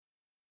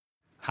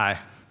Hi.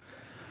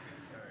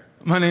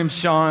 My name's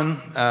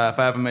Sean. If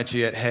I haven't met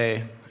you yet,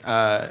 hey.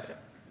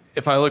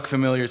 If I look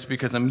familiar, it's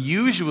because I'm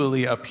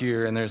usually up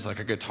here and there's like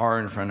a guitar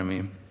in front of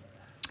me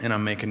and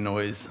I'm making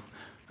noise,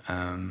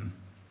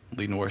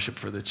 leading worship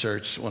for the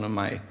church. One of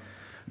my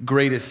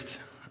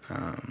greatest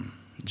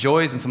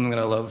joys and something that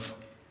I love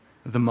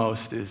the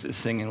most is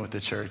singing with the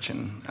church.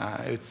 And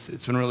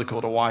it's been really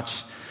cool to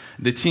watch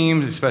the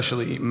teams,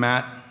 especially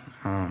Matt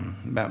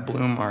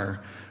Bloom, our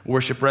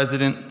worship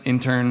resident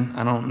intern.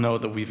 I don't know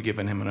that we've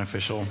given him an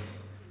official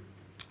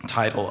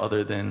title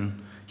other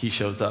than he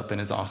shows up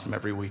and is awesome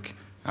every week.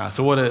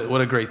 So what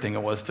a great thing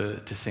it was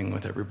to sing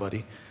with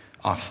everybody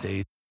off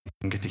stage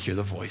and get to hear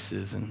the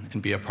voices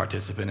and be a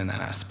participant in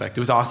that aspect.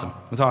 It was awesome.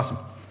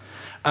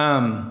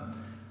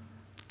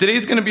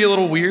 Today's going to be a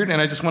little weird,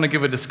 and I just want to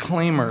give a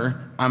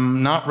disclaimer.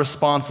 I'm not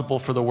responsible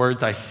for the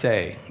words I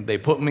say. They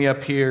put me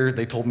up here.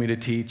 They told me to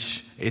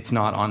teach. It's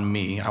not on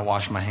me. I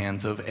wash my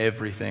hands of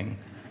everything.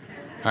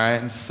 All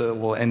right, so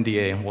we'll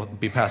NDA. We'll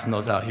be passing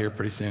those out here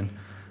pretty soon.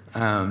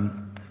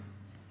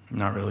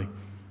 Not really.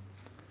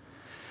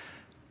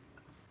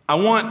 I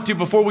want to,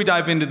 before we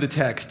dive into the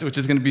text, which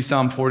is going to be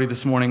Psalm 40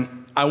 this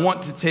morning, I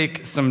want to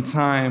take some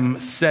time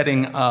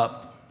setting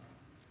up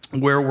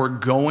where we're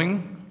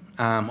going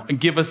and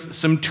give us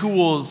some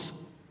tools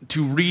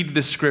to read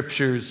the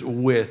scriptures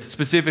with,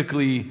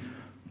 specifically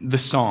the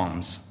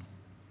Psalms.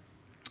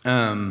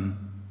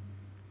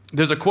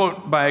 There's a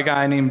quote by a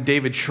guy named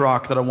David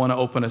Schrock that I want to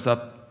open us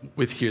up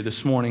with here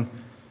this morning.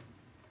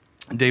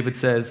 David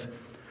says,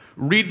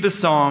 "Read the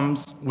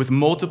Psalms with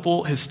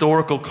multiple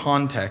historical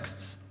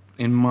contexts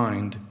in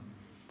mind.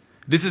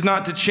 This is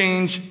not to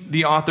change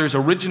the author's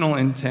original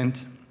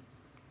intent,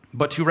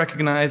 but to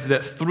recognize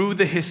that through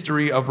the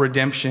history of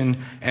redemption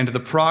and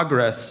the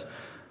progress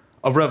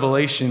of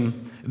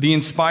revelation, the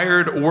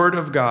inspired Word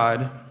of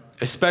God,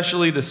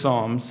 especially the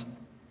Psalms,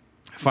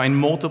 find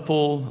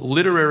multiple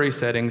literary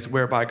settings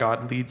whereby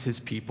God leads his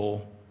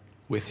people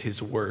with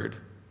his word."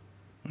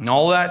 And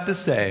all that to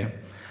say,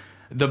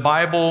 the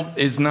Bible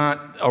is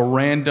not a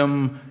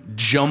random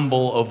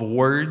jumble of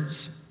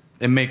words.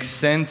 It makes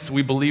sense.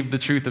 We believe the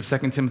truth of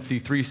 2 Timothy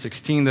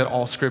 3:16 that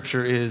all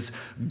scripture is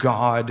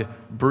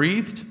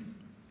God-breathed.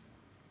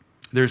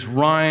 There's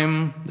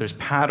rhyme, there's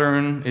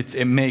pattern.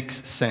 It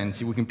makes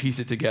sense. We can piece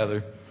it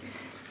together.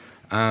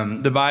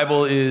 The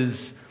Bible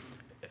is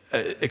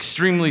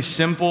extremely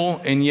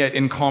simple and yet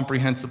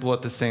incomprehensible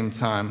at the same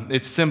time.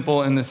 It's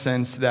simple in the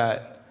sense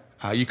that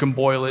you can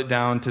boil it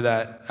down to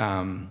that.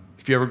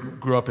 If you ever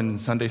grew up in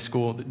Sunday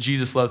school,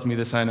 Jesus loves me,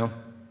 this I know,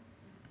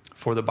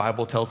 for the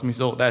Bible tells me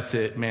so. That's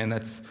it, man.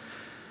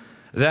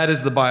 That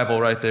is the Bible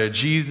right there.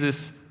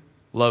 Jesus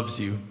loves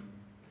you,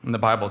 and the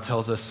Bible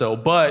tells us so.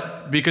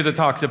 But because it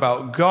talks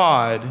about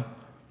God,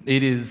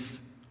 it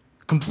is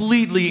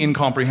completely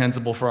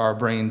incomprehensible for our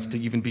brains to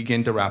even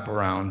begin to wrap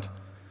around.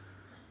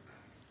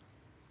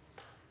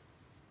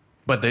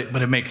 But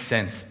it makes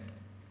sense.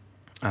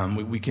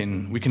 We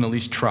can at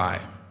least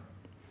try.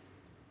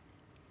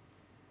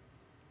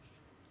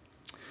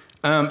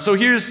 So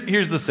here's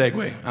the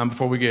segue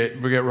before we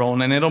get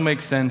rolling, and it'll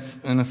make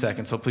sense in a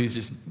second. So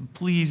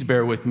please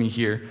bear with me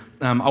here.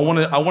 I want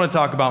to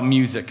talk about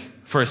music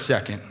for a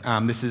second.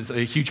 This is a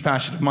huge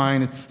passion of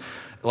mine. It's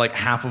like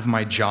half of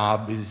my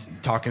job is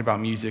talking about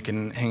music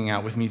and hanging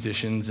out with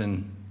musicians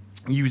and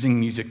using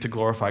music to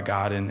glorify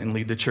God and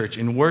lead the church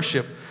in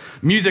worship.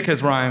 Music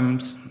has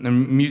rhymes,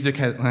 and music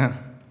has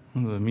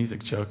the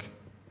music joke.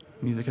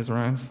 Music has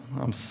rhymes.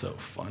 I'm so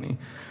funny.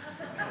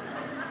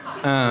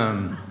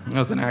 That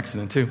was an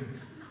accident, too.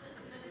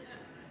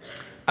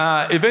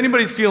 If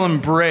anybody's feeling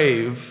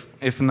brave,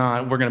 if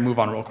not, we're going to move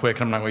on real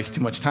quick. I'm not going to waste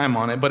too much time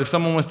on it. But if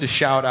someone wants to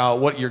shout out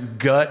what your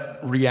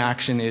gut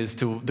reaction is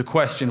to the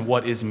question,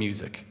 what is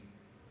music?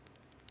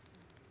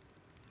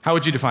 How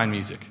would you define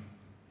music?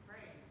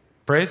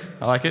 Praise?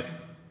 I like it.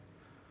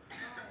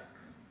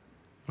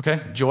 Okay.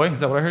 Joy? Is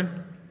that what I heard?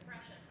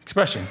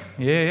 Expression.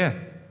 Yeah.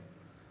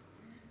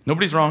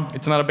 Nobody's wrong.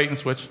 It's not a bait and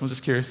switch. I'm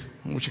just curious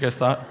what you guys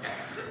thought.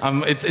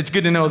 It's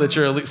good to know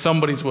that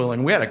somebody's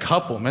willing. We had a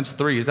couple. That's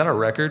 3. Is that a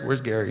record?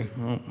 Where's Gary?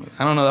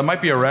 I don't know. That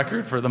might be a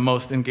record for the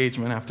most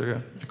engagement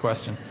after a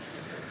question.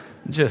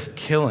 Just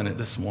killing it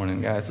this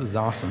morning, guys. This is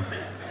awesome.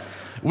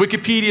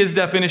 Wikipedia's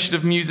definition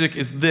of music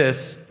is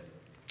this: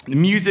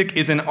 music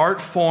is an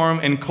art form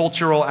and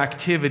cultural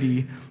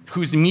activity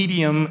whose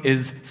medium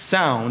is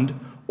sound,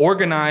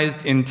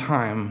 organized in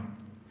time.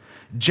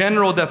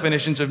 General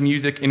definitions of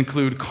music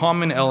include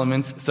common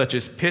elements such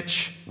as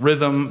pitch,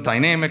 rhythm,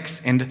 dynamics,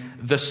 and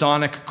the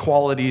sonic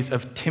qualities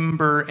of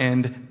timbre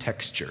and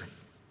texture.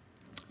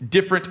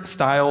 Different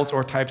styles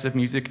or types of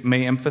music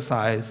may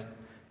emphasize,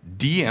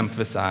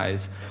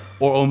 de-emphasize,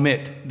 or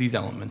omit these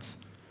elements.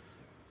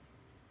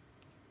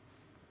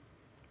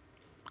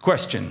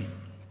 Question: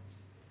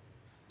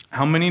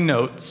 how many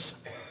notes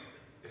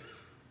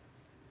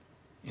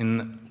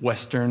in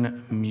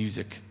Western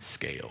music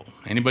scale?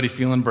 Anybody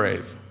feeling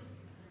brave?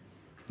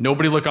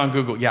 Nobody look on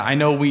Google. Yeah, I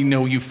know we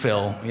know you,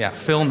 Phil. Yeah,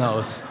 Phil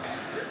knows.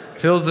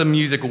 Phil's a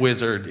music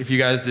wizard. If you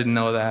guys didn't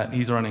know that,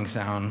 he's running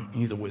sound.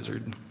 He's a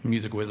wizard,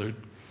 music wizard.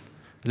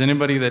 Does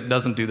anybody that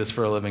doesn't do this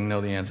for a living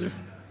know the answer?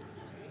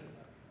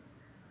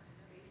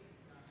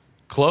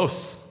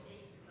 Close.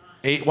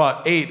 8,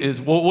 well, 8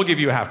 is, we'll give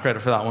you a half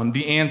credit for that one.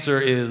 The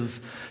answer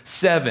is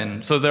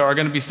 7. So there are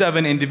going to be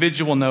 7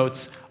 individual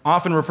notes,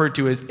 often referred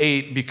to as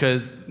 8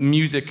 because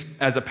music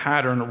as a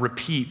pattern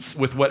repeats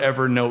with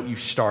whatever note you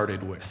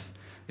started with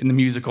in the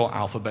musical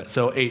alphabet.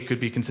 So 8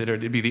 could be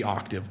considered to be the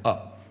octave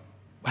up.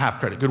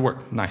 Half credit. Good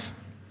work. Nice.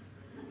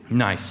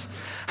 Nice.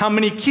 How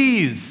many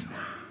keys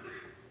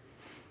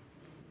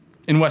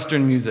in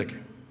Western music?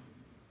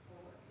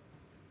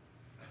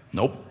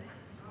 Nope.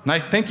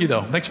 Nice. Thank you,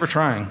 though. Thanks for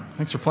trying.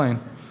 Thanks for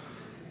playing.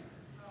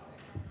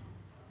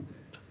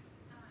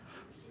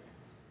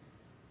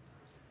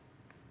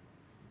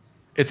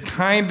 It's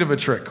kind of a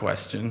trick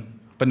question,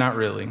 but not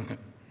really.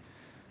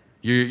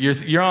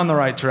 You're on the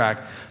right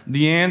track.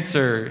 The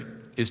answer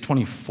is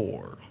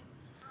 24.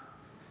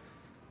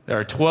 There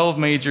are 12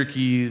 major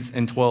keys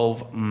and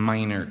 12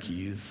 minor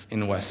keys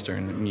in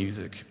Western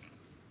music.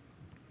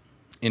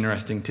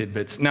 Interesting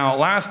tidbits. Now,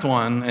 last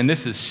one, and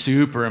this is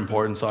super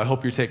important, so I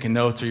hope you're taking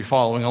notes or you're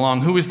following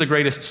along. Who is the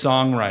greatest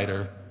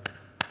songwriter?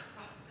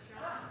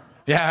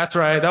 Yeah, that's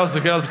right. That was the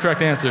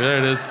correct answer. There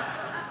it is.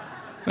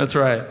 That's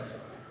right.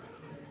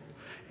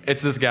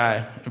 It's this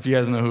guy, if you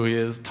guys know who he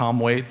is,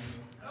 Tom Waits.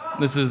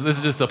 This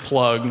is just a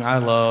plug. I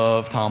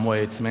love Tom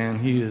Waits, man.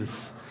 He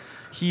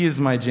is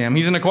my jam.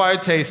 He's an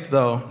acquired taste,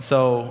 though,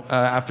 so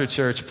after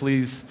church,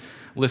 please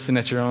listen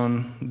at your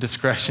own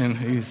discretion.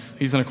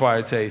 He's an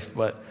acquired taste,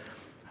 but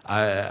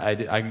I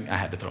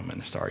had to throw him in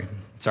there.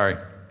 Sorry.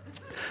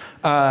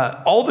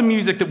 All the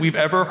music that we've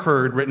ever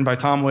heard written by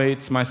Tom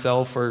Waits,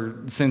 myself, or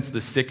since the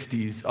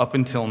 60s up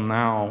until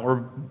now,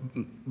 or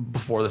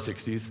before the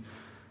 60s,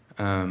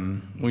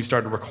 we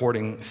started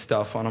recording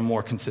stuff on a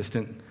more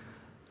consistent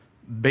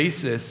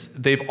basis,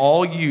 they've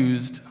all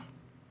used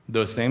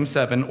those same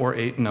 7 or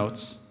 8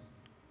 notes.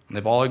 And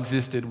they've all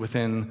existed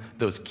within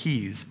those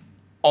keys.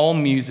 All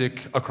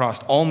music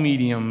across all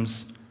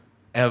mediums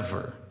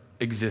ever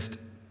exist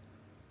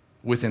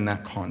within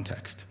that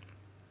context.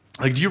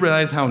 Like, do you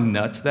realize how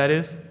nuts that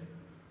is?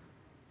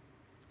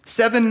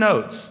 7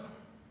 notes.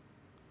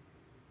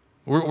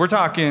 We're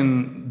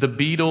talking the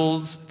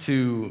Beatles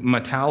to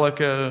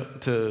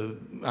Metallica to,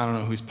 I don't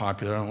know who's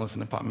popular. I don't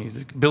listen to pop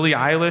music. Billie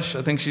Eilish,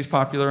 I think she's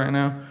popular right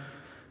now.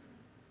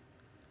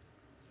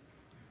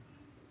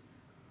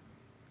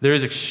 There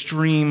is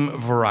extreme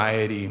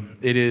variety.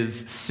 It is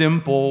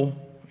simple,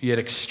 yet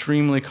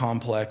extremely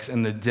complex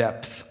in the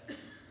depth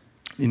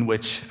in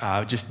which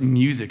just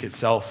music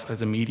itself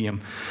as a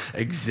medium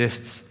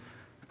exists.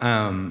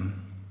 And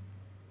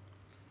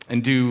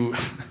to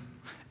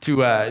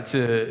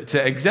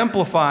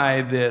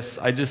exemplify this,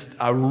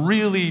 I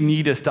really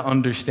need us to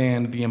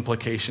understand the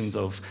implications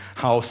of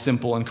how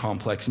simple and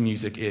complex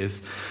music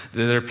is.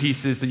 There are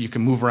pieces that you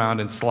can move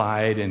around and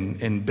slide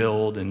and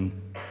build and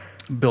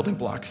building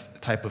blocks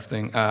type of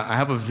thing. I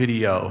have a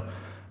video.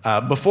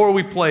 Before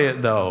we play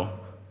it, though,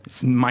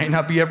 this might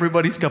not be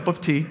everybody's cup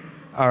of tea.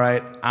 All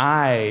right,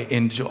 I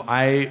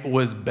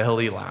was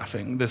belly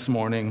laughing this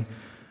morning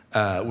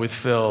with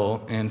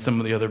Phil and some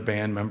of the other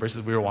band members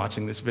as we were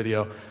watching this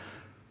video.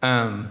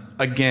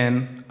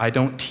 Again, I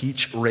don't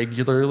teach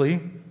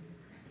regularly.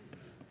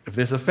 If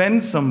this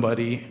offends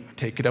somebody,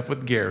 take it up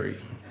with Gary.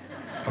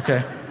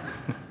 Okay?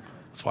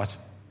 Let's watch.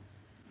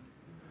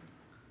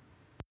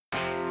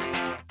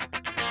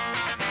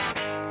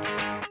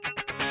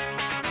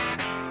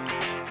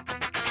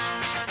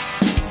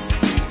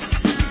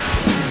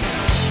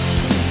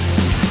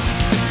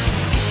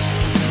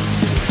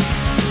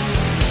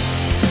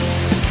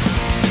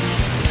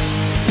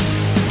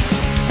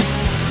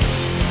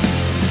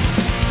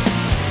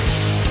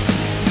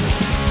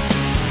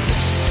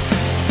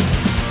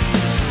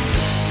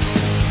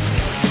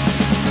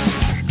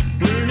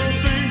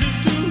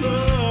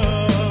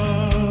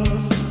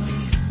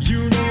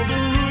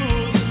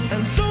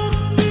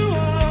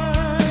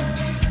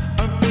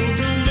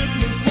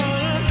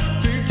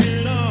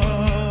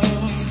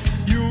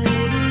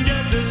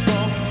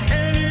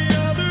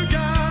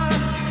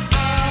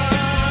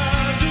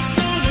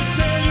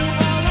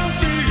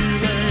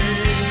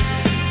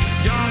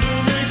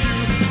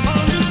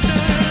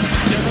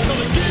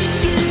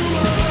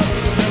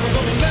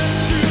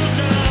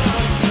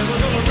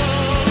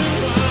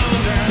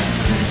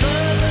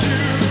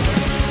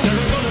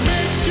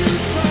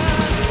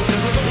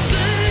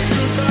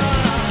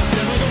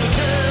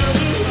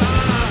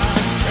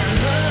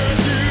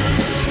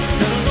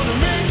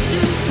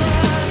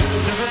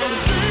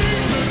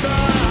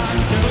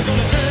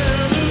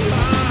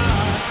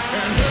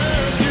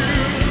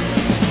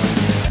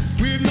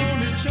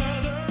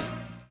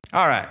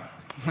 All right,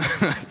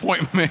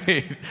 point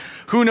made.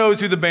 Who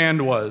knows who the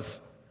band was?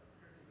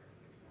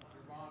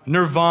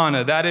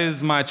 Nirvana. That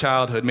is my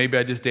childhood. Maybe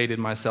I just dated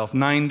myself.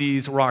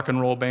 90s rock and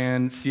roll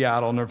band,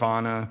 Seattle,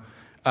 Nirvana.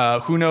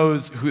 Who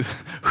knows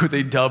who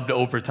they dubbed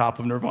over top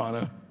of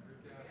Nirvana?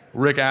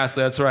 Rick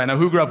Astley, that's right. Now,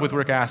 who grew up with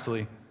Rick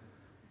Astley?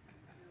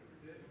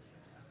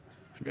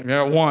 I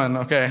got one,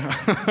 okay.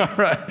 All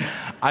right.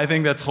 I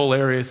think that's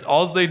hilarious.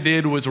 All they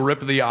did was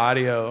rip the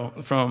audio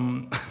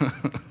from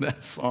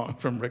that song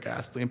from Rick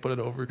Astley and put it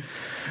over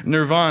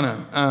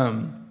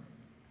Nirvana.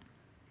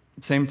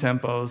 Same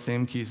tempo,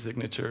 same key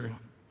signature.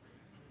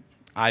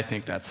 I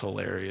think that's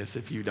hilarious.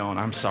 If you don't,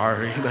 I'm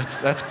sorry.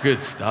 That's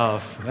good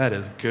stuff. That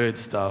is good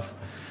stuff.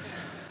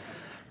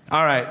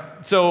 All right,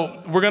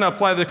 so we're going to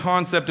apply the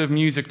concept of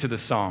music to the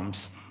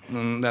Psalms.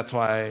 And that's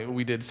why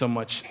we did so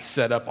much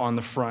setup on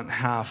the front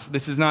half.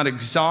 This is not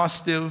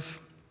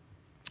exhaustive.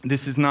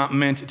 This is not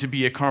meant to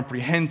be a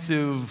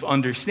comprehensive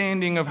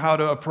understanding of how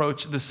to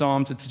approach the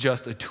Psalms. It's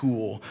just a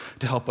tool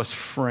to help us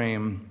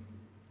frame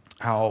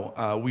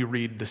how we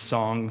read the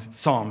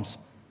Psalms.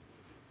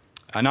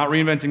 Not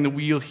reinventing the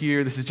wheel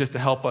here. This is just to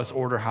help us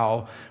order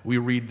how we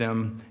read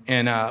them.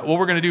 And what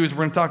we're going to do is we're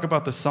going to talk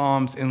about the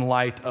Psalms in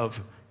light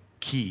of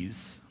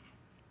keys.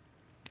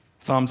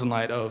 Psalms in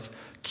light of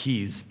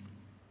keys.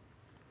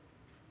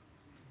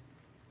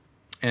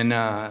 And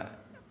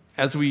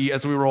as we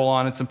roll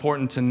on, it's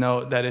important to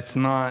note that it's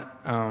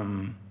not,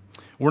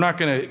 we're not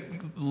going to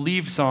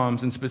leave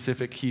Psalms in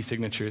specific key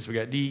signatures. We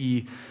got D,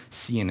 E,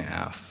 C, and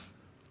F.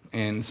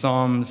 And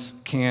Psalms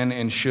can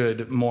and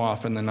should more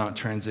often than not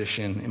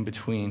transition in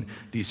between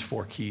these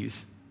four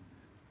keys.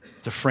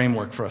 It's a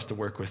framework for us to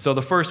work with. So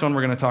the first one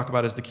we're going to talk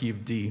about is the key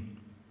of D.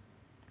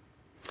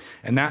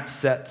 And that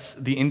sets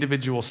the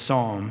individual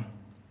psalm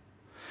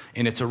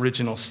in its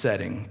original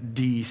setting.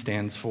 D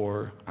stands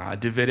for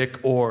Davidic,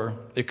 or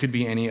it could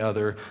be any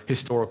other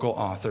historical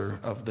author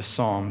of the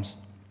Psalms.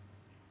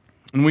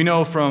 And we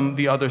know from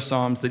the other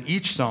Psalms that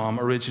each psalm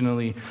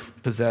originally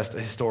possessed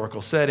a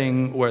historical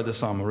setting where the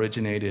psalm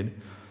originated.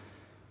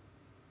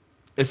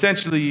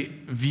 Essentially,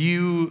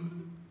 view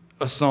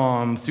a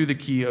psalm through the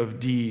key of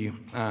D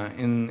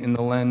in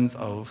the lens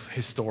of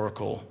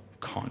historical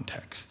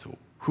context.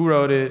 Who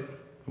wrote it?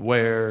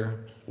 Where?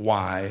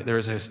 Why? There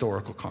is a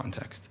historical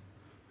context.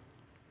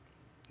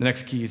 The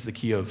next key is the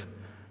key of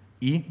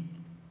E.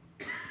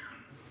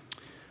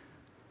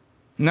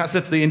 And that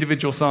sets the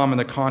individual psalm in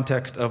the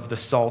context of the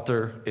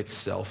Psalter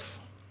itself.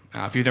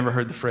 If you've never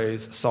heard the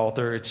phrase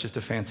Psalter, it's just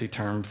a fancy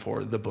term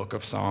for the book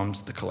of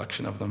Psalms, the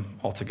collection of them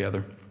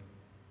altogether.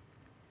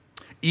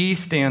 E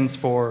stands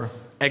for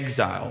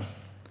exile,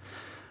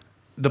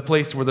 the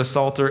place where the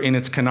Psalter in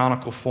its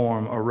canonical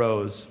form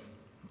arose,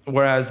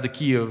 whereas the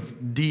key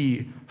of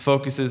D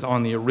focuses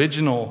on the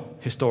original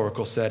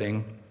historical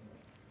setting.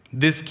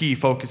 This key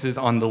focuses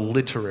on the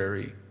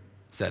literary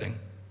setting,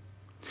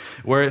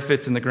 where it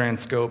fits in the grand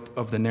scope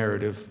of the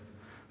narrative.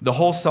 The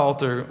whole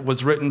Psalter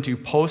was written to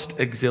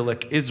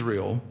post-exilic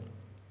Israel,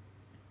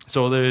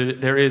 so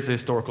there is a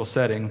historical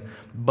setting,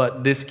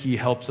 but this key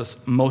helps us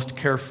most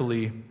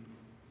carefully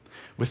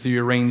with the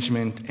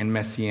arrangement and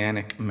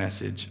messianic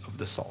message of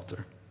the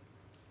Psalter.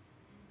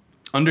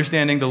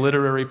 Understanding the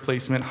literary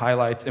placement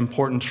highlights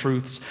important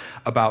truths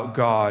about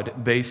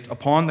God based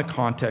upon the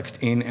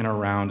context in and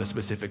around a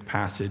specific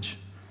passage.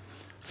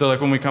 So like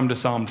when we come to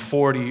Psalm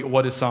 40,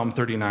 what does Psalm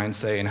 39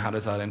 say and how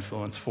does that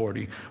influence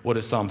 40? What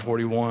does Psalm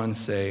 41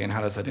 say and how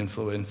does that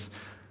influence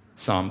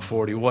Psalm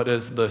 40? What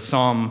does the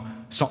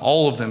Psalm, so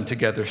all of them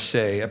together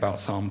say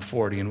about Psalm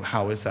 40 and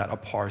how is that a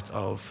part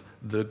of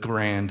the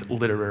grand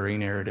literary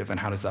narrative and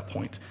how does that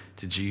point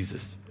to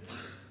Jesus?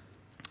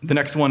 The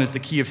next one is the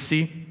key of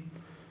C.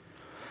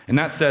 And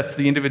that sets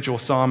the individual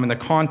psalm in the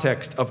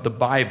context of the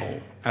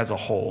Bible as a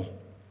whole.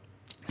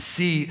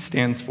 C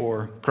stands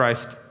for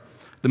Christ,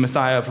 the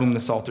Messiah of whom the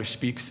Psalter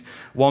speaks.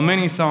 While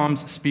many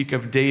psalms speak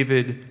of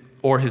David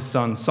or his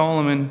son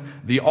Solomon,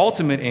 the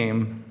ultimate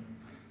aim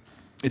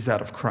is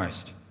that of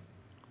Christ.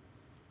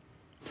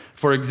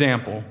 For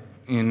example,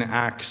 in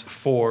Acts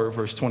 4,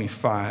 verse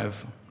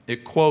 25,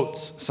 it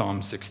quotes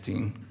Psalm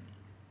 16.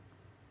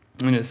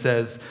 And it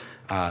says,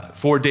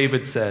 for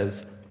David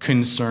says,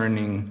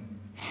 concerning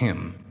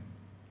him.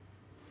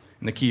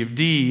 In the key of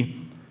D,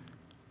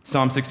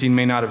 Psalm 16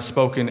 may not have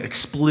spoken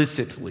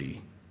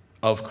explicitly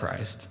of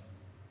Christ,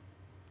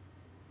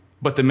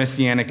 but the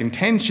messianic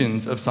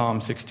intentions of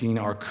Psalm 16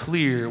 are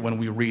clear when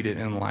we read it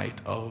in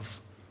light of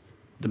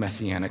the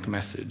messianic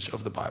message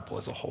of the Bible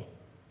as a whole.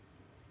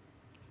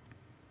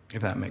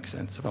 If that makes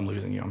sense. If I'm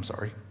losing you, I'm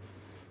sorry.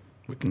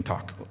 We can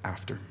talk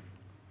after.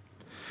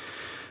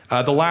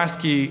 The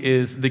last key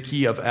is the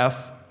key of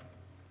F.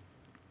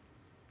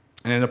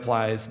 And it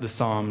applies the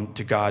psalm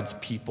to God's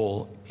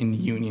people in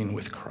union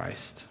with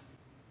Christ.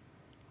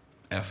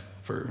 F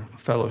for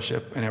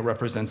fellowship, and it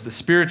represents the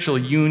spiritual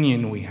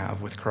union we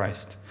have with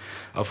Christ,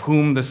 of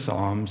whom the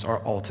psalms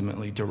are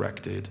ultimately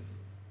directed.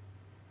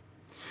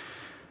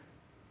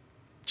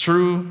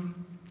 True,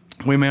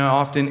 we may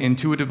often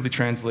intuitively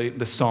translate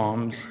the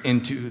psalms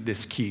into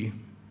this key.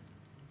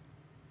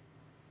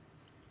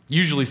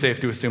 Usually safe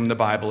to assume the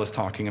Bible is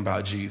talking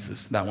about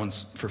Jesus. That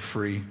one's for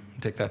free.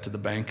 Take that to the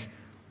bank.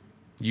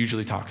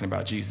 Usually talking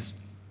about Jesus.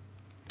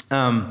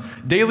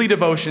 Daily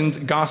devotions,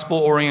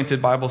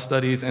 gospel-oriented Bible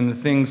studies, and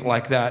things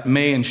like that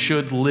may and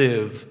should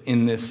live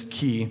in this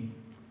key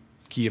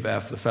of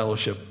F, the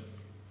fellowship,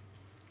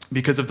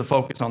 because of the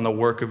focus on the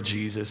work of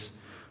Jesus,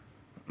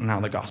 and how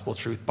the gospel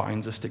truth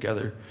binds us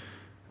together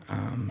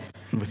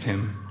with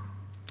him.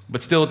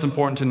 But still, it's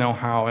important to know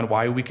how and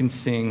why we can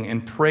sing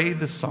and pray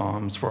the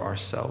Psalms for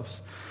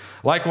ourselves.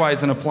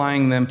 Likewise, in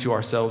applying them to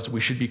ourselves,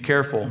 we should be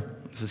careful,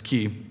 this is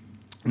key,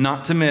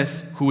 not to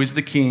miss who is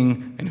the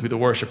king and who the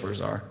worshipers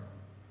are.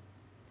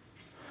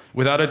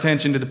 Without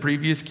attention to the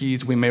previous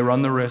keys, we may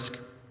run the risk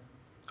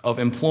of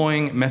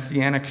employing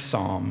messianic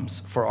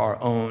psalms for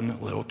our own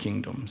little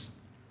kingdoms.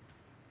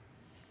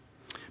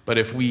 But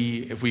if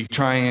we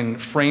try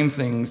and frame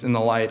things in the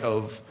light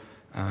of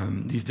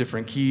these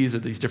different keys or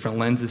these different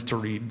lenses to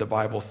read the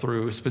Bible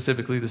through,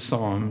 specifically the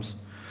Psalms,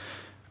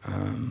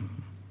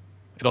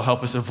 it'll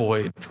help us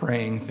avoid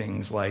praying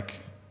things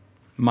like,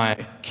 "My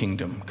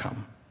kingdom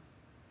come,"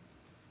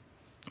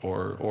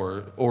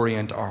 or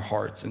orient our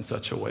hearts in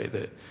such a way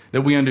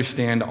that we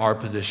understand our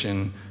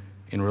position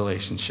in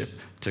relationship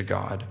to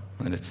God,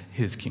 and it's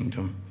his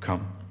kingdom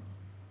come.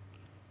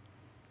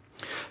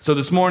 So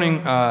this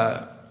morning,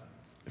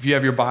 if you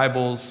have your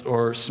Bibles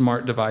or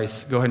smart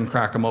device, go ahead and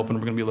crack them open.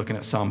 We're going to be looking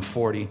at Psalm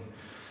 40.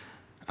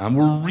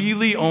 We're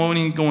really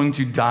only going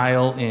to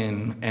dial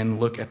in and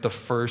look at the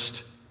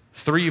first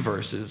 3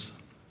 verses,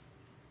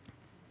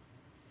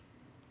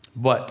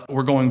 but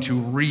we're going to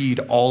read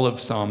all of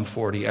Psalm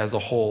 40 as a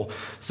whole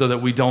so that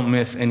we don't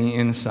miss any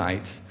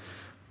insight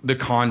the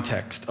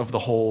context of the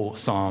whole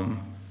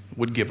psalm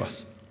would give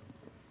us.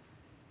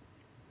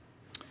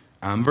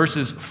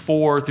 Verses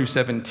 4 through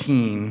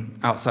 17,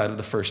 outside of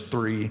the first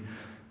 3,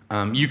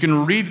 you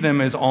can read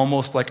them as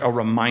almost like a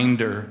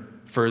reminder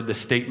for the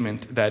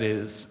statement that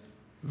is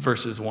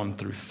verses 1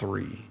 through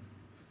 3.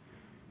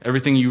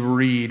 Everything you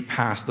read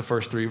past the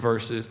first 3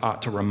 verses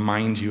ought to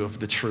remind you of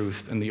the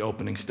truth in the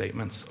opening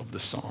statements of the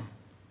psalm.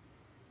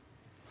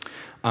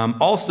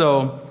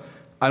 Also,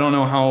 I don't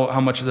know how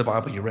much of the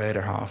Bible you read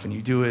or how often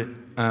you do it.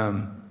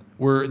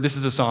 This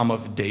is a psalm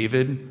of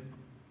David,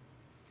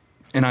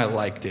 and I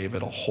like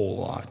David a whole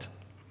lot.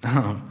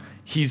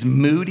 He's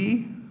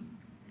moody.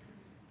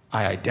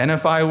 I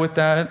identify with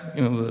that,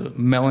 the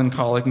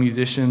melancholic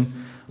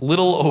musician. A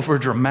little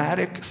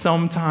overdramatic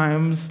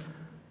sometimes.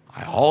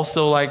 I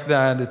also like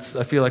that.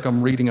 I feel like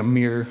I'm reading a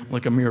mirror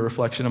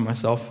reflection of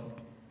myself.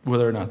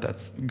 Whether or not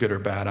that's good or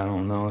bad, I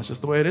don't know. It's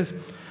just the way it is.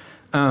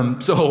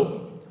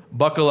 So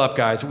buckle up,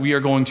 guys. We are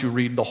going to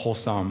read the whole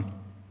psalm.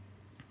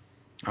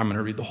 I'm going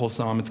to read the whole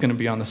psalm. It's going to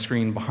be on the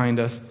screen behind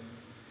us.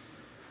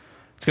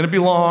 It's going to be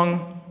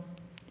long.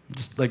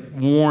 Just like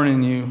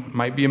warning you, it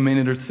might be a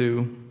minute or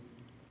 2.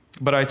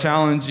 But I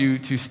challenge you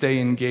to stay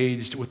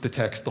engaged with the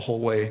text the whole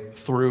way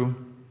through.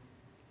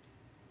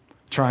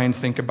 Try and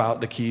think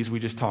about the keys we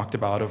just talked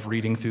about of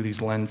reading through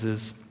these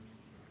lenses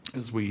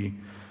as we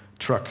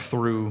truck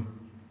through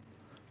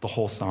the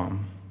whole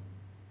psalm.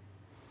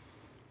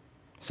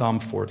 Psalm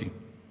 40.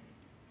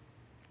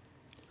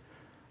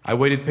 I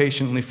waited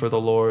patiently for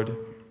the Lord.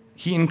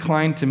 He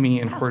inclined to me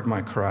and heard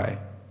my cry.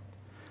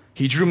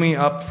 He drew me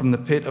up from the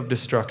pit of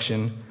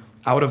destruction,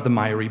 out of the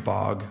miry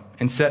bog,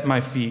 and set my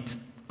feet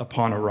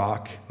upon a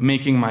rock,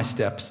 making my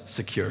steps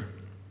secure.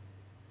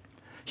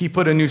 He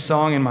put a new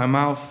song in my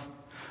mouth,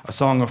 a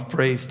song of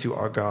praise to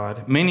our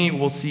God. Many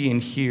will see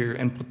and hear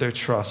and put their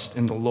trust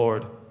in the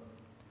Lord.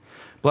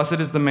 Blessed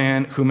is the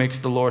man who makes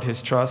the Lord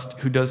his trust,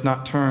 who does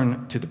not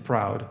turn to the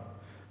proud,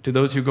 to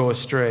those who go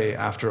astray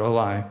after a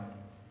lie.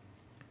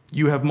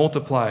 You have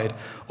multiplied,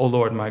 O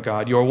Lord my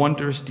God, your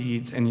wondrous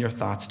deeds and your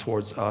thoughts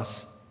towards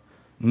us.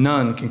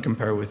 None can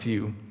compare with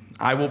you.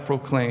 I will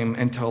proclaim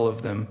and tell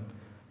of them,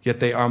 yet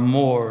they are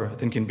more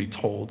than can be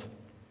told.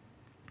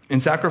 In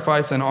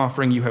sacrifice and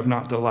offering you have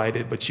not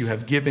delighted, but you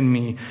have given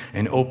me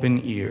an open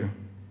ear.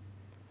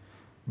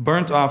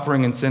 Burnt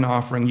offering and sin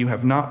offering you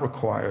have not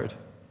required.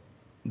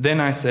 Then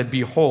I said,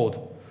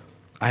 behold,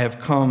 I have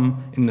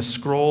come. In the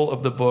scroll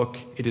of the book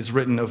it is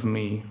written of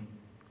me.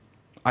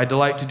 I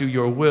delight to do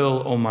your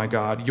will, O my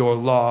God. Your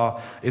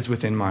law is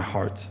within my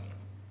heart.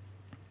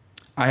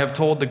 I have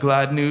told the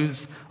glad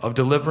news of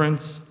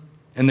deliverance.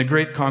 In the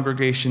great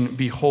congregation,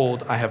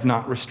 behold, I have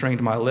not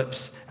restrained my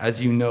lips,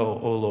 as you know,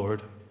 O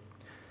Lord.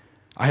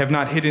 I have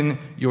not hidden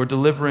your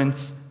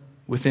deliverance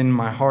within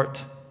my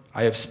heart.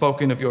 I have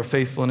spoken of your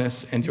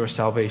faithfulness and your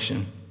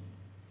salvation.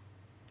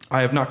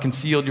 I have not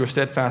concealed your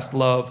steadfast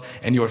love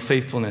and your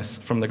faithfulness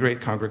from the great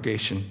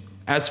congregation.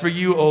 As for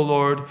you, O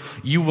Lord,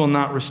 you will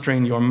not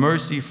restrain your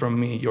mercy from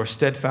me. Your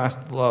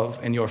steadfast love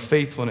and your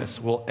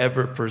faithfulness will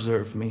ever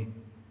preserve me.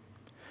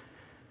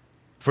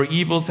 For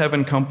evils have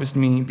encompassed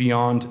me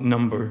beyond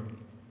number.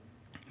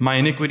 My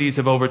iniquities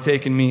have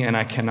overtaken me, and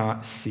I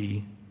cannot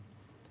see.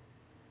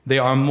 They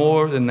are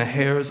more than the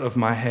hairs of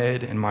my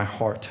head, and my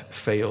heart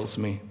fails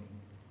me.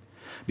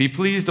 Be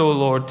pleased, O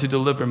Lord, to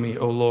deliver me,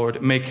 O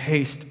Lord. Make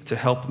haste to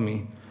help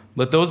me.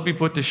 Let those be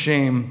put to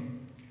shame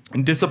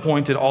and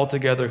disappointed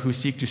altogether who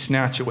seek to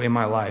snatch away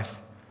my life.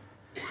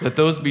 Let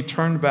those be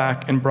turned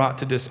back and brought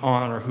to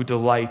dishonor who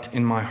delight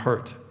in my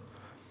hurt.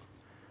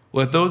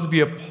 Let those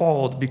be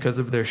appalled because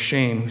of their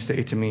shame who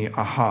say to me,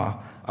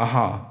 aha,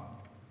 aha.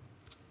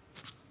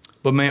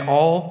 But may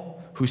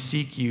all who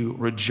seek you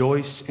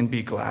rejoice and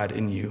be glad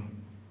in you.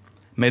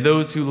 May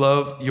those who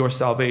love your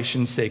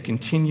salvation say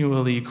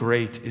continually,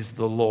 great is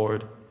the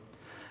Lord.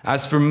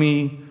 As for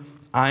me,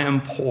 I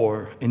am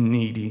poor and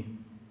needy,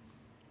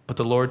 but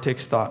the Lord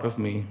takes thought of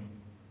me.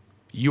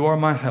 You are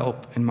my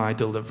help and my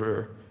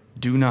deliverer.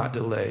 Do not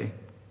delay,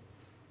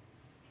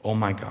 oh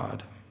my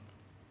God.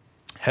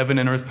 Heaven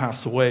and earth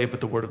pass away, but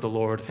the word of the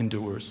Lord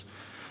endures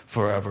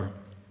forever.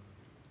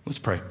 Let's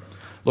pray.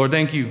 Lord,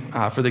 thank you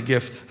for the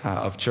gift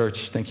of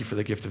church. Thank you for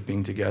the gift of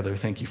being together.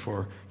 Thank you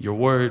for your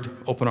word.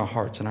 Open our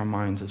hearts and our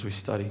minds as we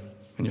study.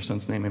 In your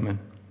son's name, amen.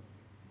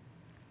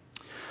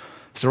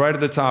 So right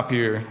at the top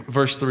here,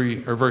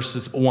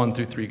 verses 1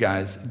 through 3,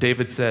 guys,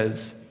 David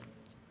says,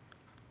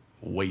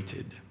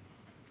 waited.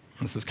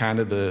 This is kind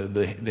of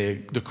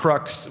the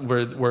crux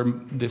where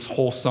this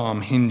whole psalm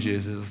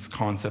hinges, is this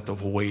concept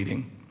of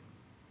waiting.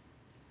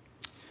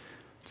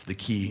 It's the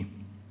key.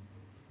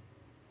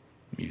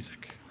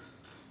 Music.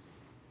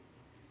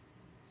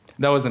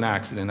 That was an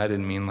accident. I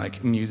didn't mean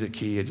like music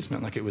key. I just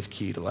meant like it was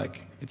key to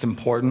like, it's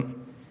important.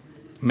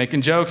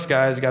 Making jokes,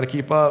 guys. You got to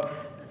keep up.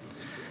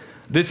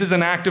 This is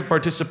an active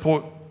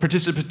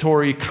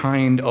participatory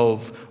kind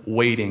of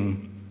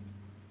waiting.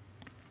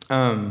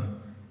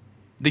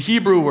 The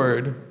Hebrew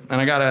word, and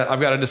I've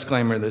got a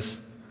disclaimer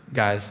this,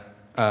 guys.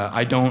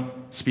 I don't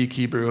speak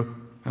Hebrew.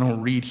 I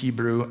don't read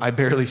Hebrew. I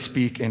barely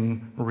speak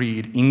and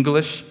read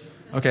English.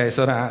 Okay,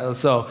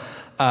 so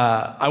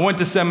I went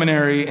to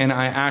seminary and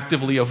I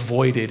actively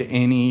avoided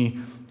any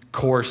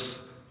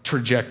course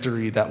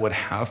trajectory that would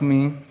have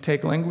me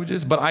take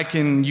languages, but I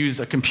can use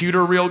a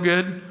computer real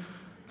good.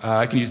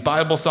 I can use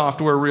Bible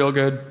software real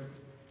good.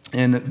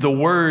 And the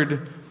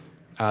word,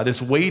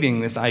 this waiting,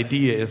 this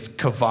idea is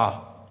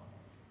kavah.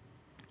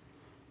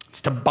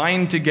 It's to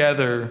bind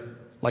together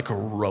like a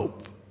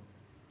rope.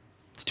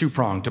 It's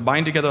two-pronged, to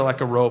bind together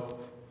like a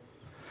rope.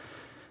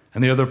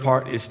 And the other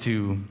part is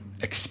to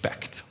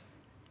expect.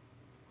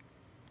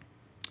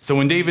 So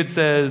when David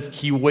says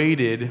he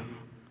waited,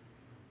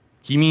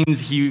 he means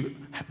he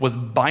was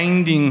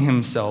binding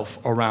himself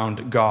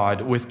around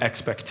God with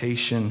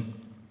expectation.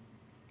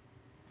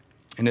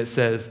 And it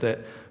says that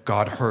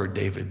God heard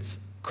David's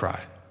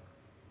cry.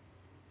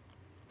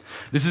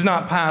 This is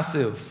not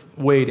passive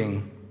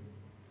waiting.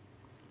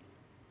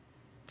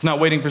 It's not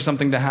waiting for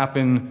something to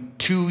happen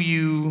to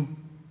you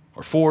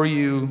or for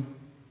you.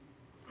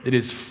 It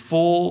is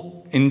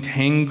full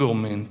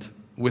entanglement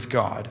with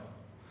God,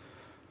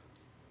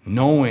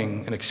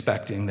 knowing and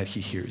expecting that he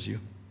hears you.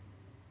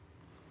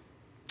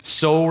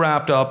 So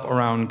wrapped up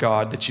around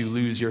God that you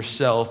lose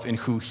yourself in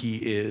who he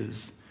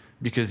is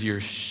because you're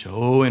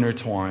so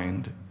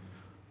intertwined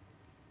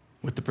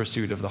with the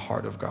pursuit of the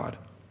heart of God.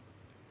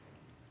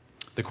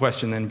 The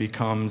question then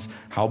becomes,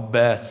 how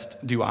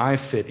best do I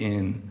fit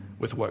in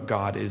with what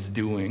God is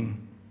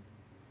doing?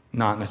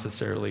 Not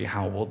necessarily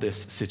how will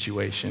this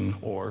situation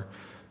or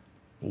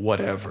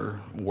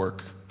whatever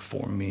work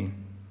for me.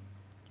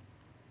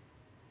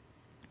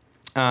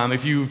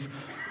 If you've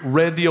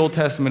read the Old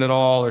Testament at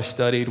all or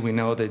studied, we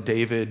know that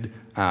David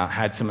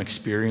had some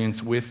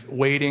experience with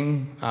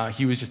waiting.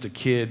 He was just a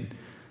kid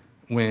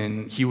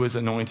when he was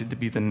anointed to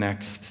be the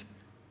next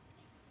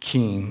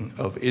king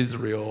of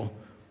Israel.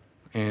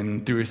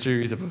 And through a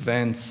series of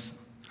events,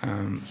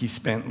 he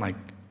spent like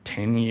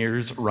 10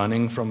 years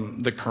running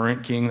from the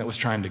current king that was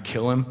trying to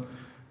kill him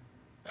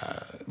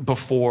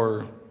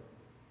before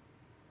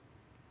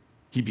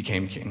he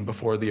became king,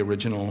 before the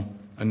original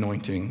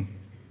anointing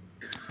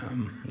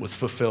was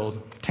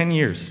fulfilled. 10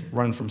 years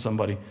running from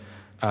somebody.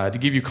 To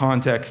give you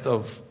context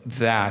of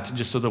that,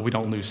 just so that we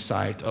don't lose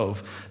sight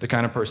of the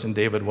kind of person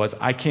David was,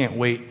 I can't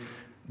wait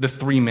the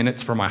 3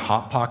 minutes for my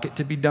Hot Pocket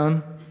to be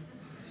done.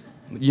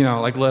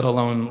 Like let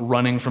alone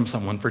running from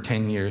someone for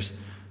 10 years.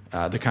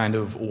 The kind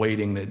of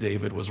waiting that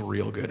David was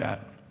real good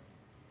at.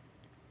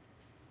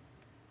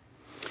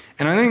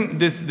 And I think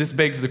this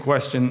begs the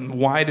question,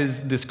 why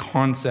does this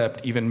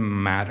concept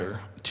even matter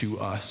to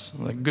us?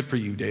 Like, good for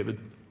you, David.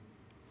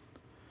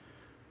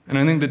 And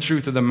I think the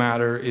truth of the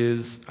matter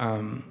is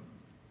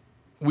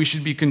we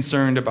should be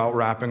concerned about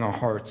wrapping our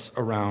hearts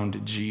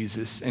around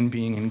Jesus and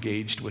being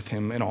engaged with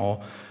him in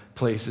all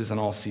places and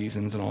all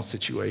seasons and all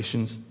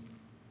situations.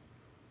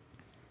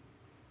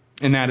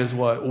 And that is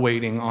what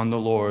waiting on the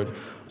Lord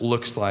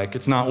looks like.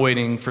 It's not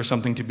waiting for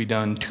something to be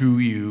done to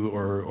you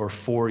or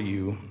for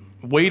you.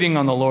 Waiting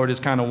on the Lord is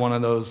kind of one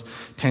of those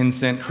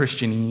 10-cent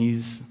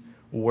Christianese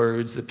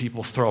words that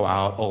people throw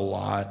out a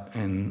lot,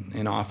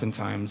 and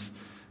oftentimes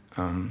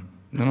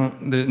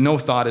no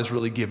thought is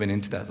really given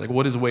into that. It's like,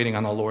 what does waiting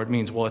on the Lord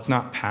means? Well, it's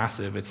not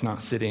passive. It's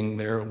not sitting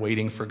there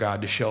waiting for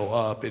God to show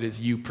up. It is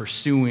you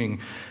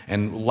pursuing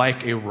and,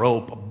 like a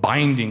rope,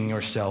 binding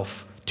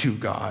yourself to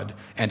God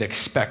and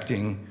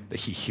expecting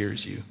that he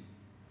hears you.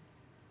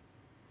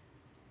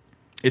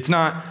 It's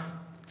not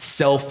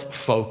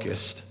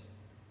self-focused,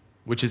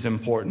 which is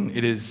important.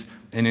 It is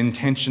an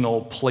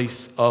intentional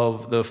place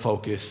of the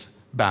focus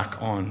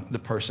back on the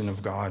person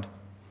of God.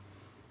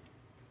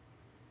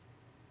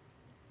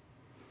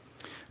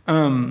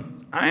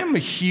 I am a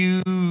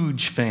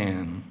huge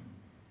fan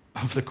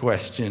of the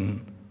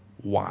question,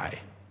 why?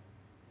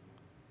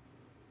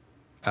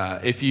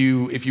 If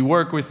you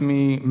work with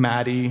me,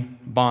 Maddie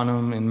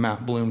Bonham and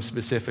Matt Bloom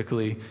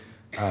specifically,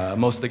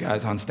 most of the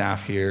guys on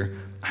staff here,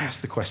 I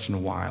ask the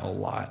question why a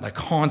lot, like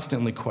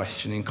constantly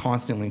questioning,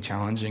 constantly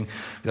challenging.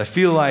 Because I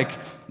feel like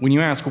when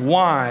you ask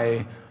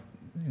why,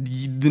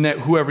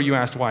 whoever you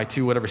asked why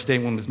to, whatever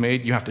statement was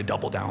made, you have to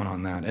double down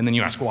on that. And then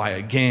you ask why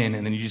again,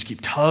 and then you just keep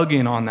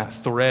tugging on that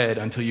thread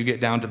until you get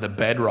down to the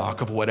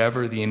bedrock of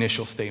whatever the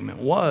initial statement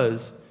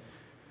was.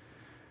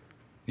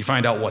 You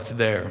find out what's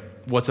there,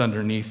 what's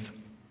underneath.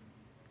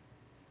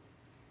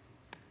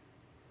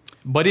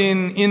 But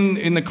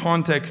in the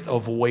context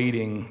of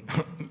waiting,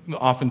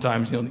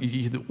 oftentimes, you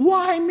hear the,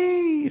 why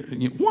me?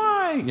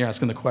 Why? You're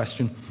asking the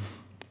question.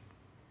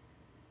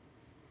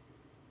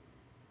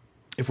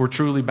 If we're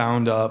truly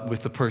bound up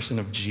with the person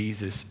of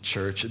Jesus,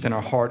 church, then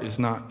our heart is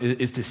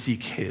to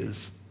seek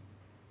his,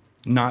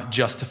 not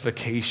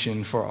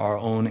justification for our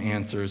own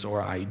answers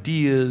or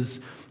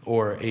ideas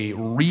or a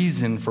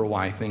reason for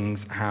why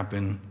things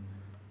happen,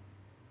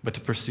 but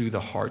to pursue the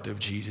heart of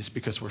Jesus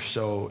because we're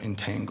so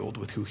entangled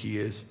with who he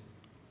is.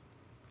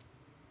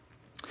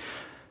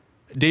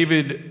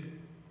 David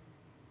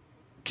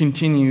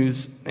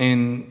continues,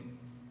 and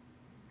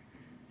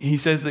he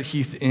says that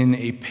he's in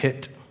a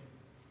pit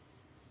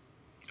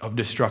of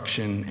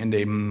destruction and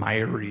a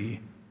miry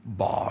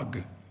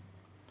bog.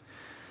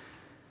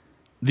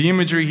 The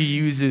imagery he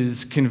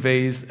uses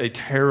conveys a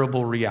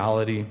terrible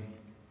reality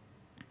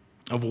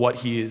of what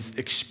he is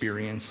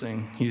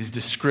experiencing. He's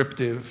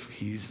descriptive,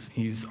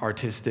 he's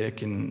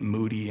artistic and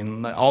moody,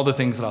 and all the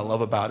things that I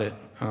love about it.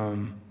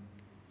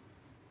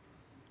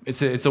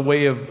 It's a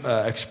way of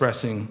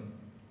expressing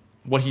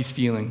what he's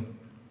feeling.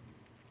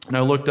 And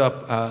I looked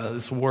up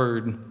this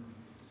word,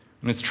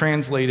 and it's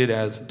translated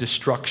as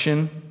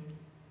destruction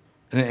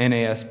in the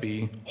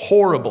NASB,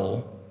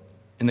 horrible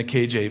in the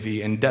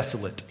KJV, and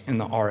desolate in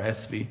the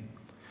RSV.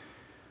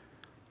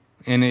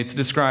 And it's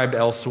described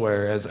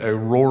elsewhere as a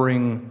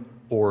roaring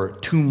or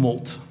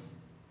tumult,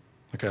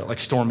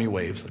 like stormy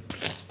waves,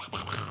 like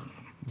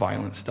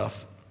violent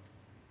stuff.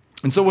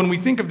 And so when we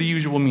think of the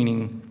usual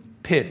meaning,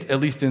 pit, at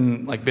least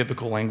in like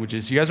biblical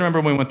languages. You guys remember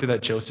when we went through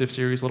that Joseph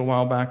series a little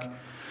while back?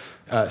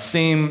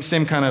 Same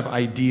kind of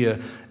idea.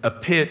 A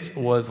pit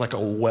was like a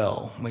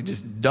well. They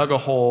just dug a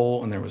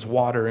hole and there was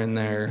water in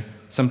there.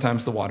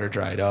 Sometimes the water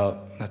dried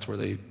up. That's where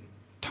they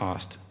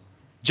tossed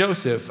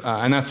Joseph.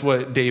 And that's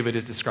what David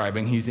is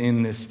describing. He's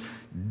in this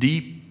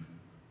deep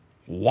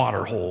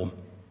water hole.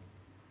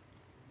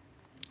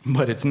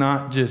 But it's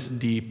not just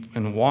deep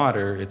in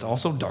water. It's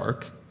also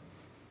dark.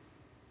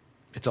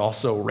 It's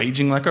also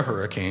raging like a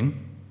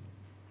hurricane.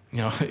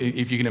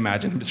 If you can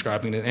imagine him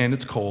describing it, and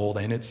it's cold,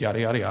 and it's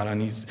yada, yada, yada,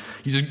 and he's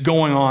just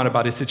going on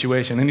about his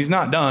situation, and he's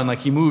not done.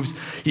 Like,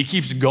 he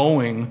keeps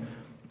going,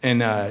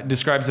 and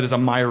describes it as a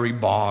miry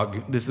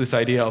bog, this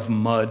idea of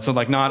mud. So,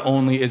 like, not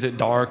only is it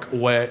dark,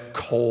 wet,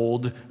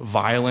 cold,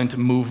 violent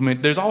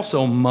movement, there's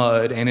also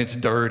mud, and it's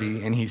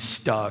dirty, and he's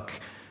stuck.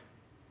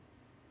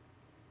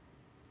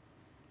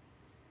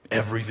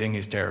 Everything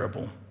is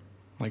terrible.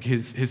 Like,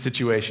 his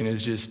situation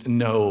is just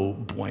no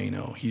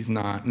bueno. He's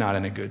not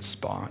in a good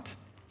spot.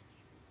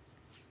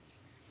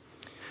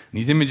 And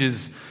these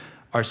images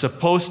are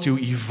supposed to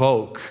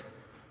evoke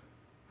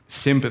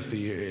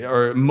sympathy,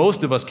 or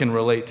most of us can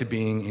relate to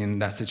being in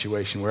that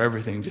situation where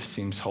everything just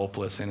seems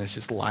hopeless, and it's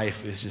just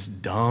life is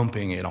just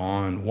dumping it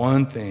on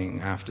one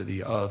thing after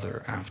the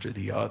other after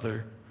the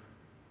other.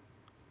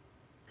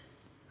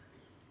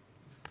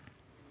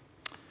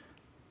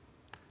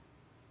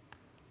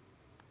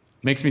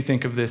 Makes me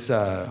think of this.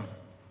 You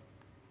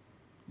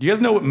guys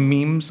know what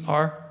memes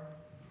are?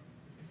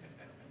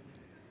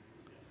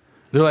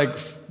 They're like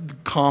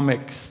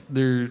comics.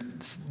 They're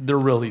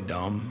really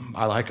dumb.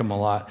 I like them a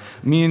lot.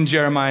 Me and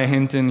Jeremiah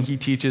Hinton, he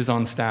teaches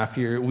on staff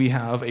here. We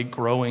have a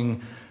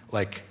growing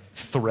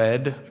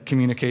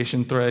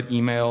communication thread,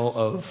 email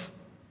of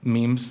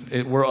memes.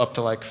 We're up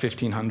to like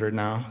 1,500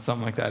 now,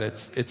 something like that.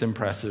 It's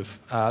impressive.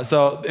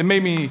 So it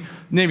made me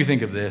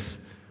think of this.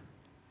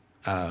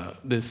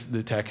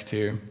 The text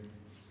here.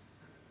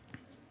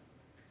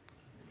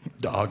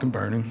 Dog and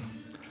burning.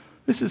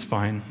 This is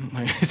fine.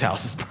 His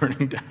house is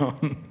burning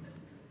down.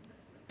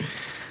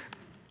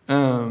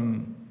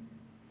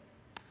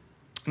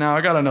 Now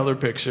I got another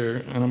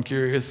picture, and I'm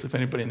curious if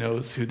anybody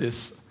knows who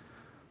this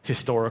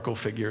historical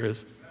figure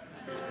is.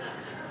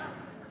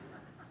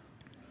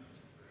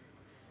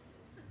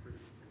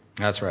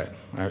 That's right.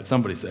 All right,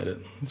 somebody said it.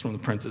 It's from The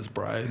Princess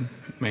Bride,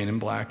 Man in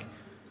Black.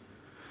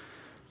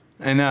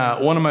 And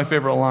one of my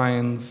favorite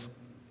lines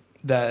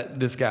that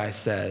this guy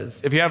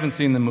says, if you haven't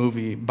seen the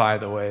movie, by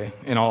the way,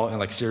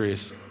 in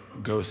serious,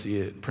 go see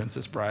it,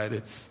 Princess Bride.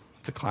 It's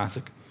a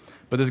classic.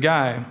 But this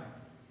guy,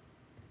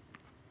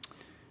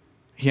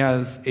 he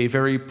has a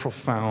very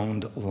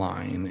profound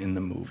line in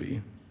the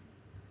movie.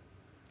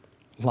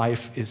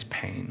 Life is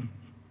pain.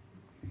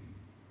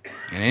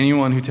 And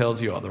anyone who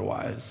tells you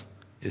otherwise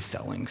is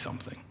selling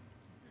something.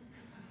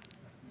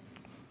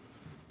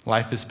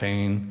 Life is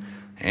pain.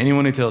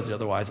 Anyone who tells you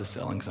otherwise is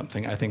selling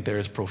something. I think there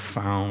is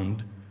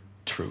profound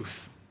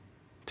truth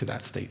to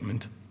that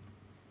statement.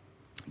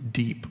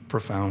 Deep,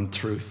 profound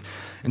truth.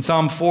 And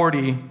Psalm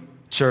 40,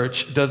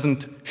 church,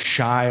 doesn't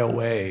shy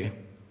away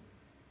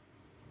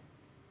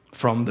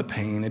from the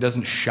pain. It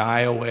doesn't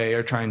shy away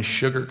or try and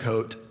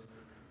sugarcoat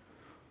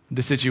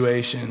the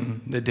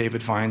situation that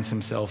David finds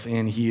himself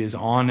in. He is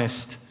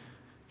honest.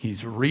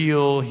 He's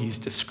real. He's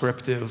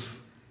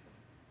descriptive.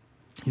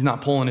 He's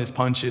not pulling his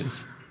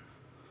punches.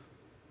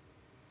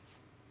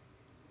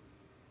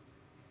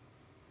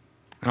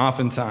 And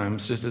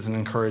oftentimes, just as an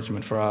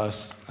encouragement for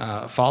us,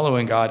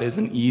 following God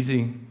isn't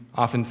easy.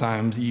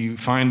 Oftentimes, you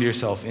find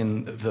yourself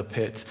in the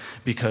pit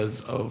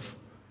because of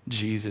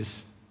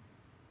Jesus.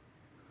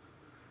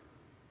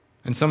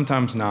 And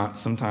sometimes not.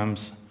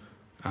 Sometimes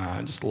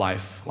just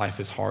life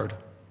is hard.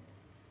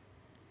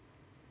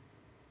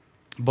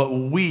 But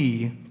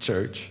we,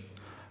 church,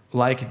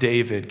 like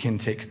David, can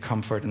take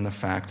comfort in the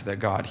fact that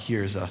God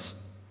hears us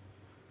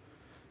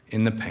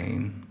in the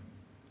pain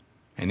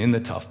and in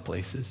the tough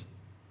places.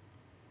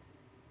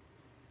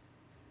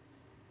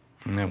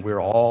 And that we're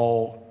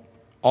all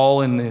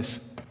in this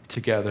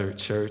together,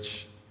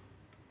 church.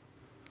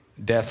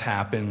 Death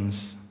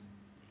happens.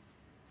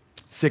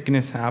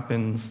 Sickness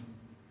happens.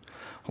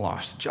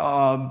 Lost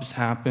jobs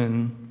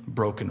happen.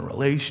 Broken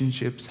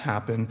relationships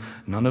happen.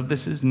 None of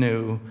this is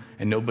new,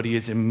 and nobody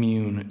is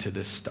immune to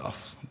this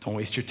stuff. Don't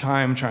waste your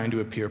time trying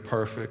to appear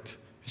perfect.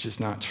 It's just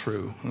not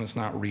true, and it's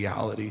not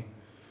reality.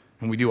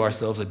 And we do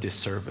ourselves a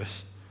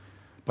disservice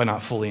by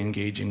not fully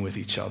engaging with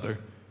each other,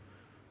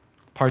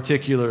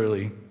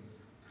 particularly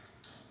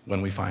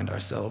when we find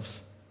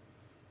ourselves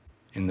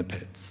in the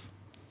pits,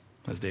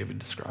 as David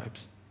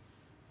describes.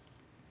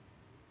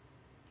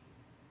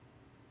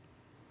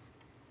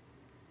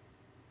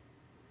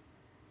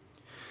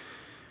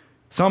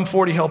 Psalm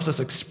 40 helps us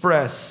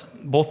express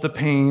both the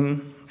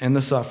pain and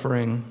the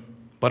suffering,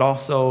 but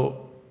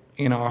also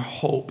in our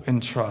hope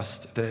and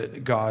trust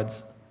that God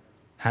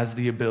has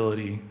the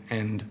ability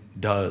and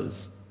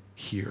does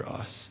hear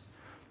us.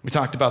 We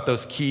talked about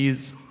those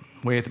keys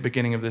way at the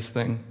beginning of this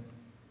thing.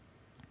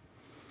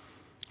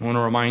 I want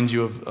to remind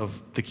you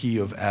of the key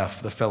of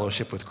F, the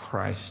fellowship with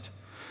Christ.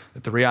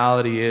 That the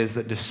reality is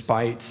that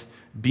despite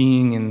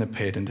being in the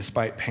pit and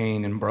despite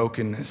pain and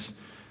brokenness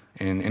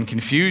and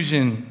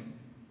confusion,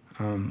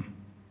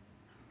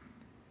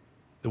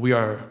 that we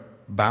are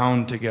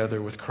bound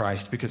together with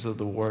Christ because of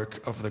the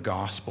work of the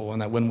gospel,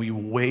 and that when we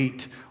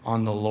wait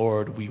on the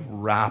Lord, we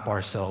wrap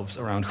ourselves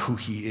around who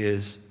He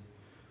is.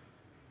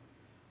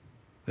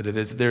 That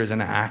there is an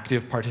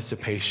active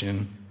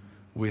participation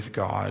with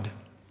God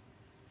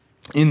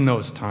in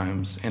those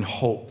times and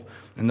hope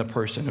in the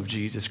person of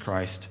Jesus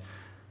Christ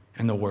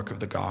and the work of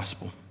the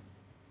gospel.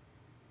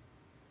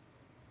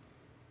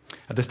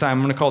 At this time,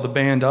 I'm going to call the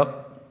band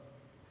up.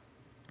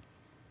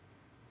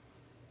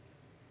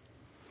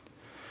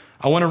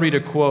 I want to read a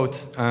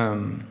quote.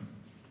 I'm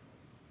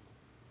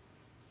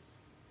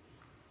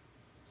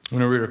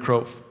going to read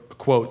a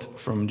quote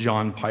from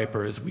John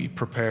Piper as we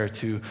prepare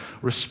to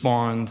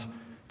respond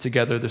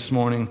together this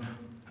morning.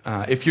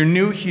 If you're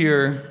new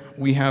here,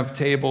 we have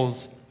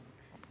tables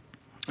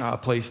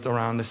placed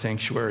around the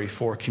sanctuary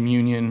for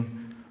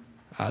communion.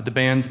 The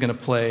band's going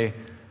to play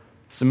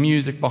some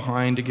music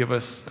behind to give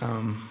us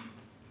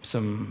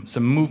some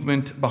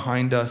movement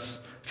behind us.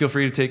 Feel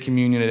free to take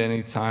communion at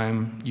any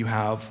time you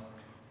have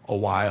a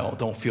while.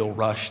 Don't feel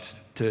rushed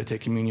to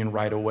take communion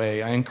right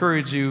away. I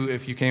encourage you,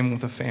 if you came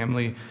with a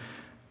family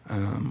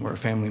or a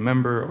family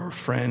member or a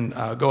friend,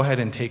 go ahead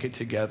and take it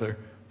together.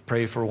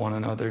 Pray for one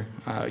another.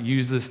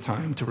 Use this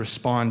time to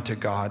respond to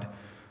God.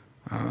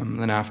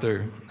 And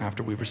after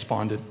we've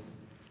responded,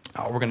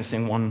 we're going to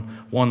sing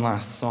one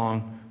last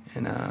song,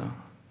 and then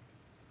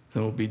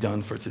we'll be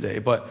done for today.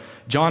 But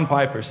John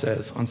Piper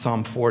says on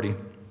Psalm 40,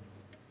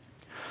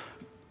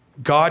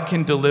 God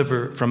can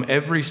deliver from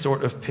every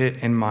sort of pit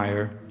and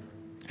mire,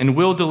 and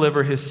will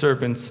deliver His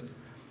servants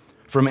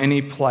from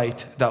any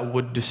plight that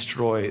would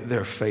destroy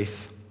their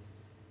faith.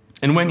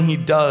 And when He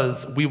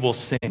does, we will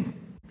sing.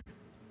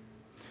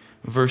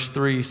 Verse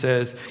 3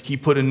 says, He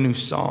put a new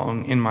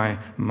song in my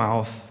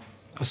mouth,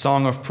 a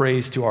song of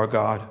praise to our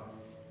God.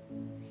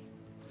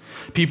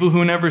 People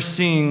who never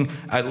sing,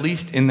 at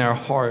least in their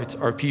hearts,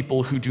 are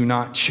people who do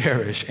not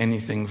cherish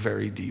anything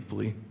very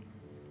deeply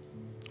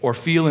or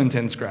feel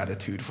intense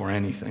gratitude for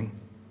anything.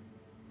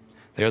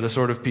 They are the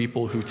sort of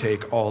people who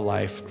take all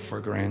life for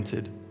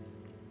granted.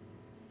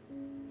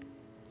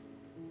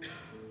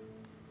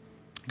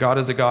 God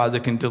is a God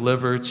that can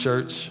deliver,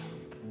 church.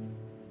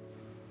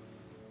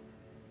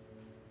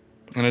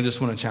 And I just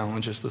want to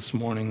challenge us this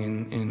morning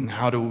in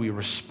how do we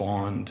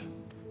respond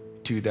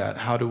to that?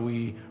 How do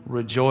we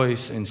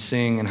rejoice and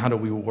sing, and how do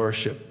we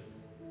worship?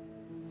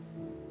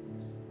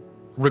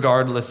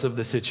 Regardless of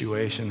the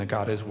situation, that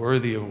God is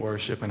worthy of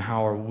worship, and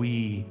how are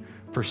we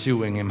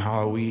pursuing Him?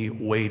 How are we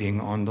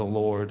waiting on the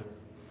Lord,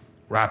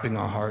 wrapping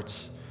our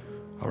hearts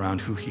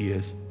around who He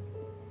is?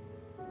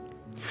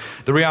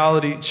 The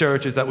reality,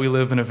 church, is that we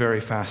live in a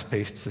very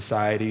fast-paced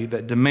society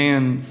that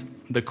demands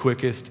the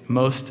quickest,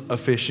 most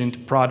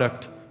efficient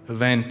product,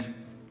 event,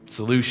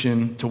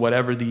 solution to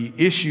whatever the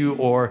issue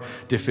or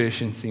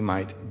deficiency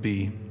might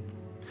be.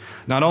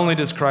 Not only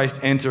does Christ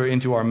enter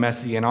into our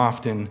messy and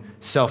often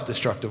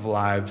self-destructive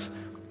lives,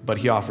 but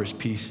he offers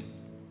peace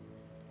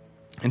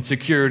and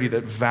security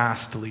that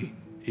vastly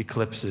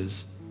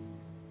eclipses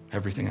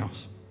everything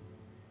else.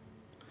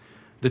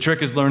 The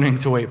trick is learning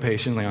to wait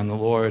patiently on the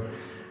Lord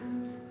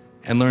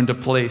and learn to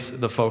place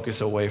the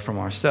focus away from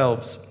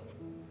ourselves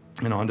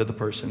and onto the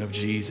person of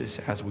Jesus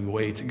as we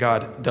wait.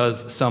 God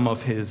does some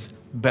of his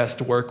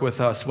best work with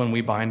us when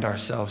we bind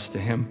ourselves to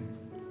him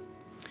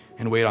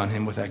and wait on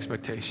him with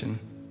expectation,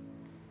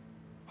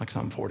 like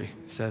Psalm 40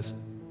 says.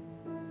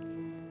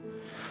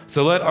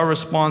 So let our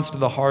response to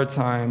the hard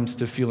times,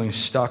 to feeling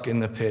stuck in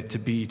the pit, to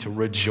be to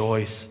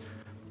rejoice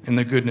in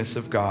the goodness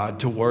of God,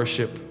 to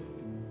worship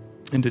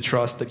and to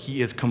trust that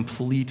he is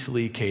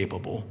completely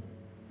capable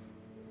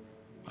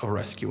of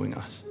rescuing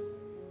us.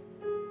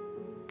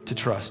 To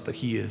trust that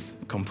he is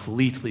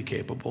completely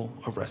capable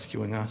of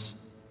rescuing us.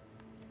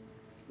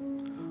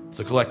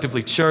 So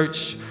collectively,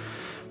 church,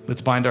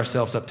 let's bind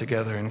ourselves up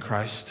together in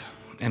Christ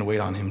and wait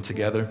on him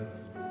together.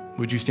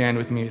 Would you stand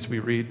with me as we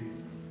read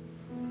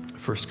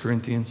 1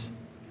 Corinthians?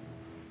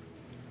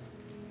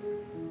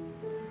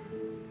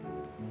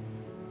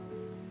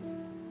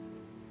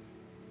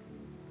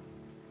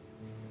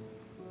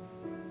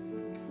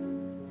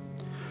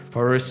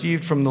 For I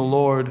received from the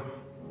Lord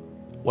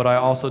what I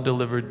also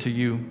delivered to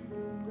you.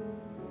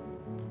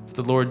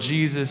 The Lord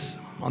Jesus,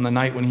 on the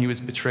night when he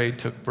was betrayed,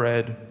 took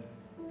bread.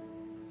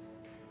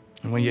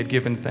 And when he had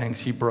given thanks,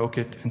 he broke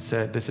it and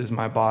said, "This is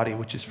my body,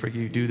 which is for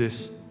you. Do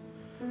this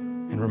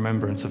in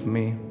remembrance of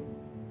me."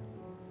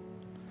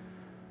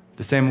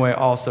 The same way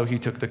also he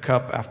took the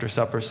cup after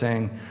supper,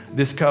 saying,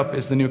 "This cup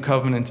is the new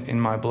covenant in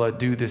my blood.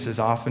 Do this as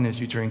often as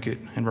you drink it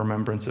in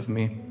remembrance of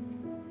me.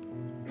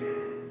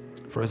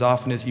 For as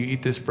often as you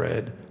eat this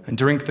bread and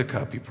drink the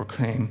cup, you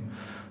proclaim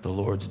the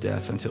Lord's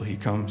death until he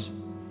comes."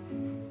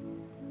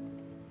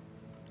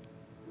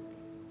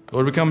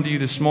 Lord, we come to you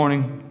this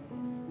morning.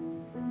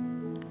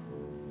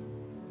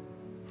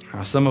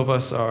 Some of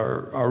us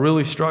are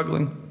really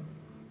struggling.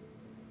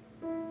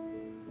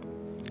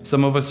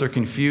 Some of us are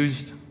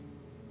confused.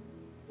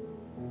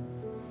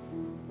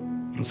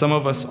 And some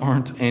of us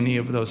aren't any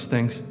of those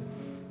things.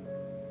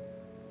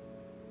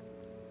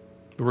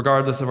 But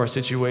regardless of our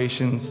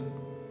situations,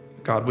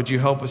 God, would you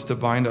help us to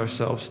bind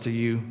ourselves to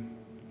you?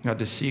 God,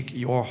 to seek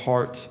your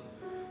heart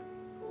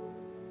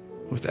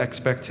with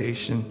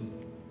expectation.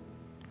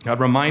 God,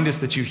 remind us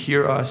that you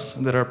hear us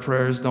and that our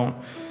prayers don't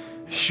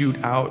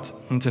shoot out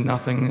into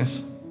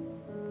nothingness.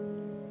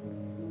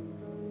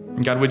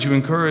 And God, would you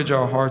encourage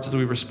our hearts as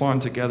we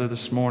respond together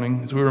this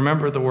morning, as we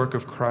remember the work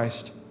of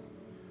Christ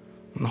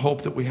and the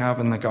hope that we have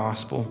in the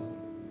gospel.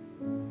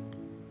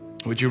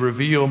 Would you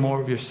reveal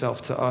more of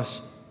yourself to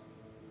us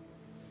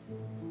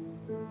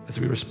as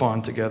we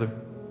respond together?